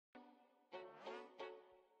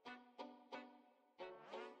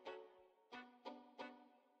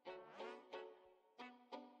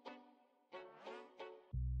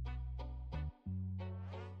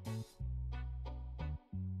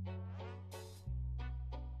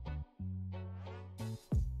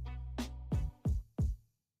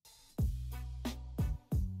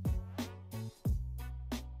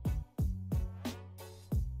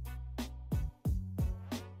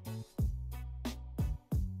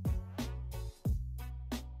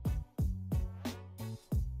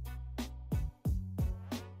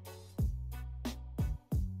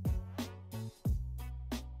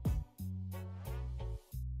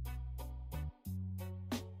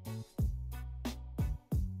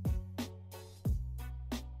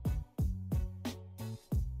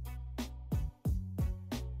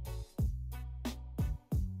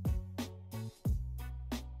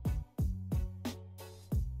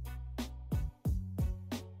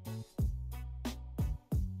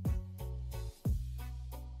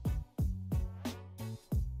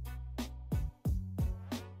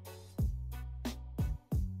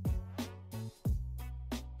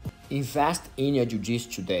Invest in your jiu-jitsu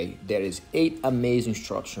today. There is 8 amazing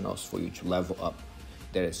instructionals for you to level up.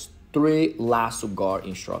 There is 3 lasso guard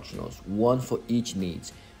instructionals, 1 for each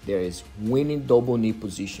knees. There is winning double knee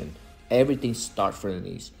position. Everything starts from the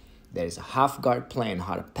knees. There is a half guard plan,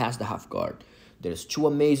 how to pass the half guard. There's 2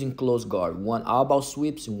 amazing close guard, 1 elbow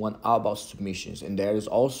sweeps and 1 elbow submissions. And there is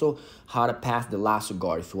also how to pass the lasso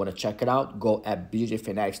guard. If you want to check it out, go at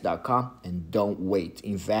bjjfanatics.com and don't wait.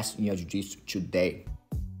 Invest in your jiu-jitsu today.